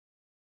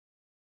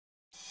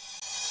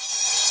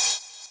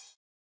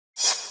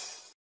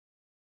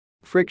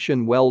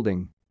Friction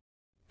welding.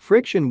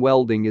 Friction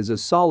welding is a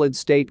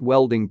solid-state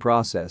welding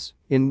process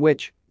in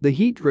which the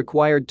heat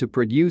required to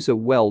produce a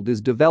weld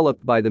is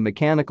developed by the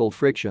mechanical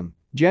friction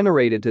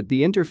generated at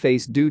the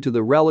interface due to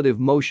the relative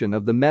motion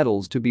of the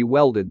metals to be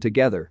welded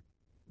together.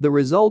 The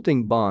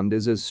resulting bond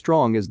is as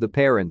strong as the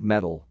parent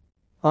metal.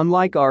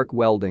 Unlike arc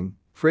welding,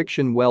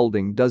 friction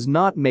welding does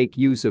not make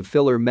use of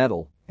filler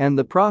metal, and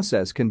the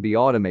process can be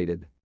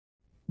automated.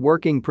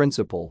 Working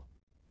principle.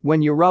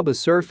 When you rub a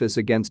surface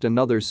against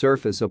another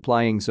surface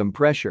applying some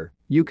pressure,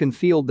 you can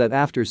feel that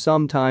after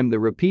some time the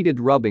repeated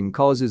rubbing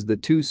causes the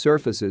two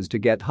surfaces to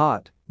get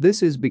hot.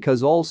 This is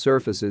because all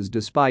surfaces,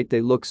 despite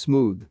they look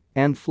smooth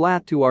and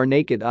flat to our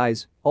naked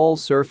eyes, all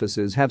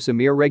surfaces have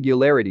some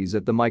irregularities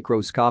at the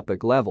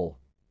microscopic level.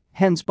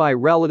 Hence, by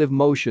relative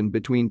motion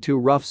between two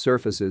rough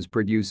surfaces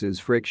produces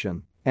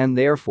friction, and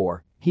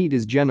therefore, heat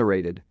is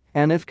generated,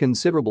 and if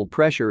considerable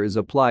pressure is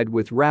applied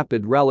with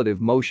rapid relative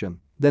motion,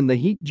 then the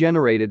heat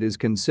generated is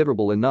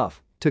considerable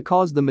enough to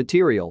cause the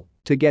material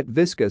to get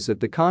viscous at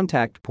the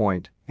contact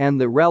point, and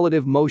the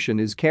relative motion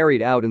is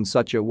carried out in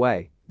such a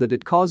way that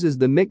it causes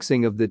the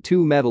mixing of the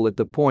two metal at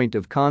the point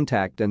of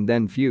contact and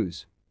then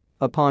fuse.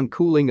 Upon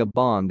cooling, a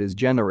bond is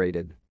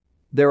generated.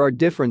 There are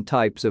different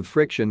types of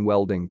friction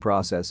welding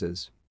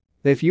processes.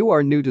 If you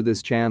are new to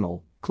this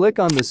channel, click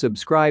on the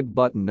subscribe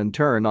button and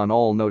turn on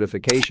all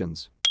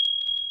notifications.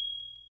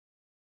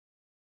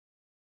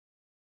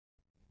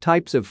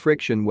 Types of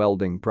friction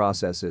welding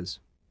processes.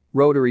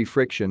 Rotary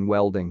friction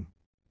welding.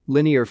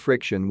 Linear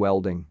friction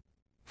welding.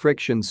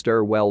 Friction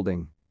stir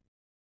welding.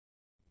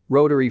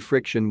 Rotary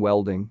friction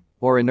welding,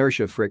 or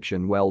inertia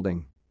friction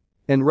welding.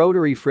 In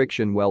rotary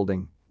friction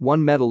welding,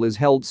 one metal is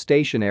held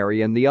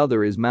stationary and the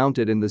other is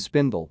mounted in the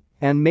spindle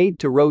and made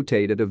to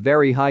rotate at a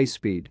very high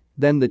speed.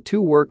 Then the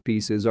two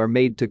workpieces are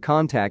made to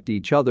contact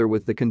each other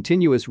with the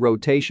continuous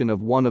rotation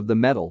of one of the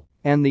metal,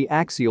 and the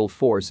axial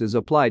force is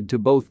applied to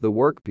both the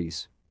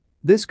workpiece.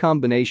 This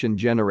combination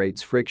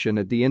generates friction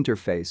at the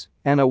interface,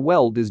 and a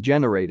weld is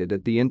generated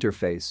at the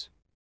interface.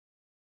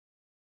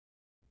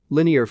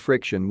 Linear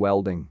friction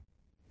welding.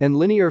 In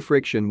linear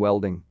friction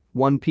welding,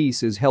 one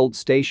piece is held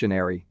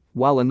stationary,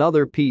 while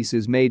another piece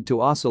is made to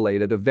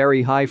oscillate at a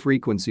very high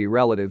frequency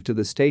relative to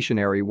the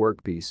stationary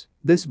workpiece.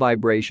 This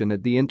vibration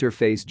at the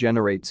interface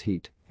generates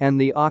heat, and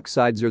the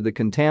oxides or the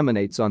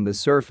contaminates on the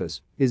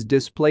surface is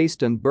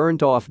displaced and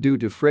burnt off due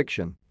to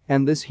friction,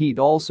 and this heat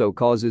also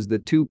causes the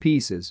two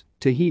pieces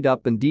to heat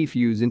up and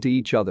defuse into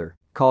each other,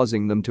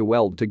 causing them to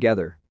weld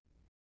together.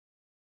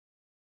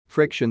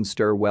 Friction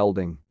stir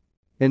welding.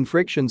 In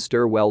friction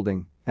stir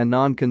welding, a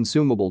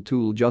non-consumable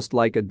tool just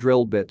like a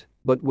drill bit,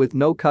 but with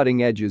no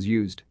cutting edge is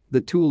used. The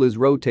tool is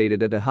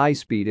rotated at a high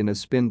speed in a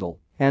spindle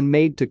and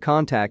made to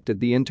contact at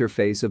the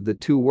interface of the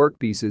two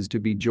workpieces to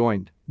be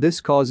joined.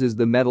 This causes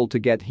the metal to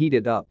get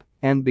heated up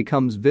and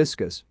becomes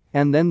viscous,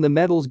 and then the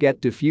metals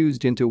get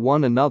diffused into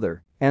one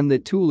another, and the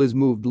tool is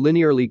moved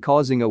linearly,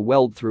 causing a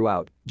weld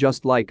throughout,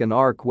 just like an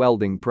arc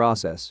welding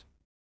process.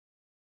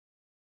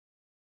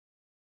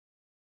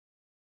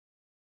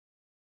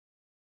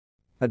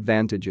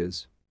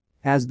 Advantages.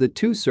 As the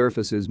two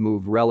surfaces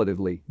move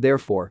relatively,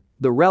 therefore,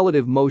 the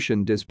relative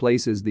motion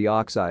displaces the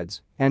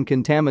oxides, and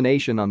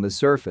contamination on the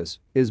surface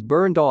is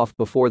burned off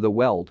before the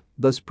weld,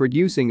 thus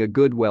producing a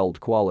good weld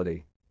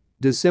quality.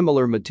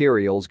 Dissimilar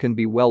materials can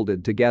be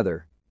welded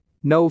together.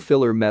 No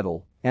filler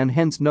metal, and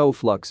hence no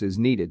flux is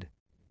needed.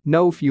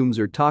 No fumes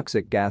or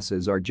toxic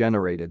gases are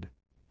generated.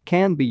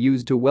 Can be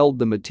used to weld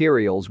the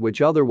materials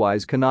which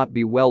otherwise cannot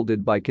be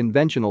welded by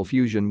conventional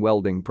fusion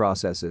welding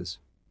processes.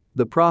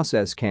 The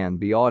process can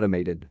be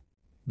automated.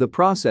 The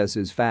process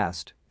is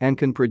fast and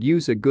can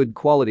produce a good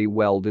quality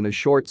weld in a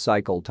short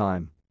cycle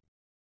time.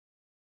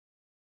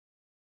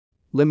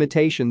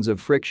 Limitations of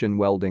friction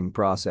welding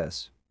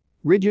process.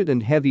 Rigid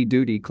and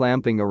heavy-duty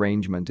clamping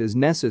arrangement is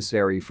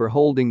necessary for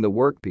holding the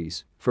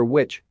workpiece, for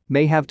which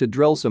may have to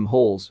drill some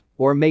holes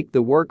or make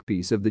the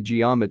workpiece of the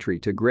geometry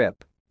to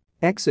grip.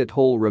 Exit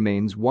hole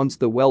remains once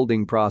the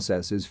welding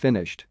process is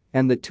finished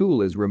and the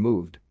tool is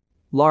removed.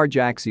 Large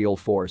axial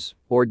force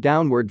or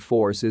downward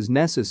force is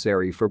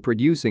necessary for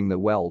producing the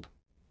weld.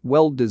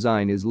 Weld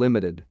design is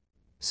limited.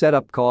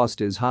 Setup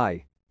cost is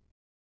high.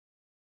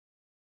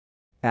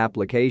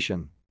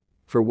 Application.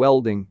 For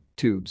welding,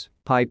 tubes,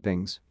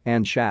 pipings,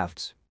 and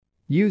shafts.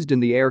 Used in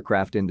the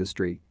aircraft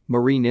industry,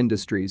 marine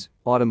industries,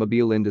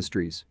 automobile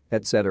industries,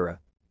 etc.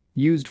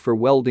 Used for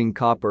welding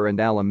copper and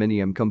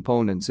aluminium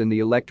components in the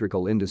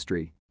electrical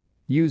industry.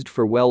 Used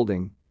for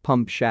welding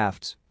pump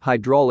shafts,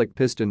 hydraulic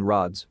piston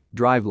rods,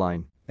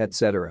 driveline,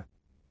 etc.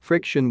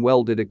 Friction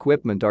welded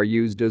equipment are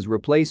used as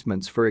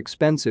replacements for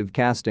expensive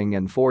casting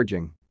and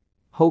forging.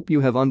 Hope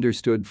you have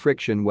understood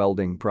friction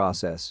welding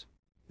process.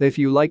 If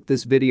you like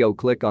this video,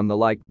 click on the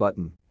like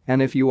button,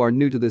 and if you are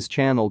new to this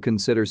channel,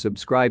 consider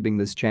subscribing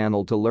this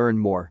channel to learn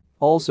more.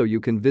 Also, you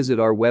can visit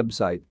our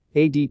website,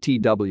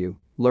 ADTW,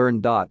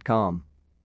 learn.com.